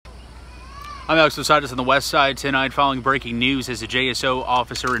I'm Alex Westside on the west side tonight following breaking news as a JSO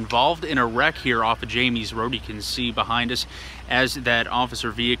officer involved in a wreck here off of Jamie's Road. You can see behind us as that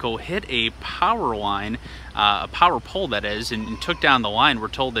officer vehicle hit a power line, a power pole that is, and took down the line. We're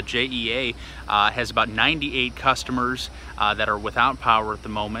told that JEA has about 98 customers that are without power at the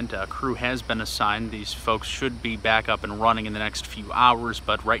moment. A crew has been assigned. These folks should be back up and running in the next few hours,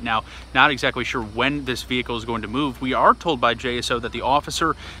 but right now not exactly sure when this vehicle is going to move. We are told by JSO that the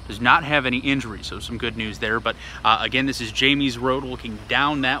officer does not have any injuries, so some good news there. But again, this is Jamie's Road. Looking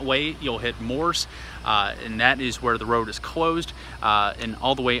down that way, you'll hit Morse, and that is where the road is closed, and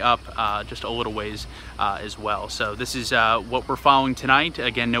all the way up just a little ways as well. So this is what we're following tonight.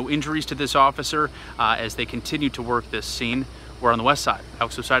 Again, no injuries to this officer as they continue to work this scene. We're on the west side.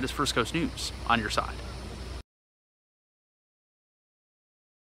 Alex Westside is First Coast News on your side.